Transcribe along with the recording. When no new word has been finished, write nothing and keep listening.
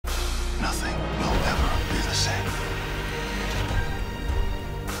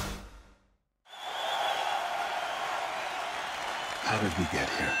did we get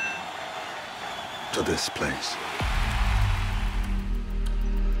here? To this place.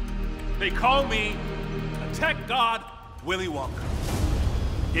 They call me the tech god, Willy Wonka.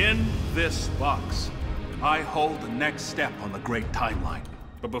 In this box, I hold the next step on the great timeline.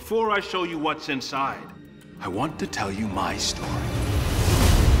 But before I show you what's inside, I want to tell you my story.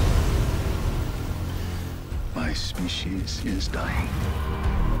 My species is dying.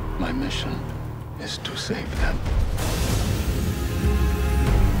 My mission is to save them.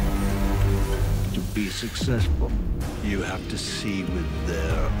 To be successful, you have to see with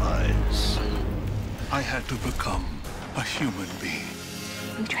their eyes. I had to become a human being.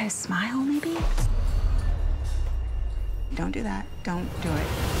 You try to smile, maybe? Don't do that. Don't do it.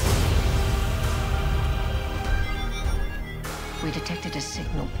 We detected a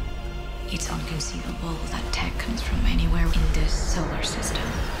signal. It's inconceivable that tech comes from anywhere in this solar system.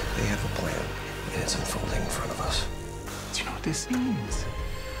 They have a plan, and it's unfolding in front of us. Do you know what this means?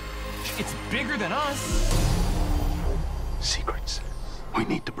 It's bigger than us. Secrets. We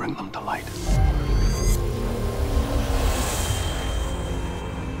need to bring them to light.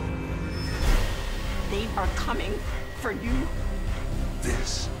 They are coming for you.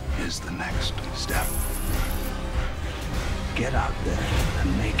 This is the next step. Get out there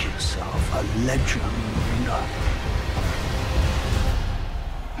and make yourself a legend.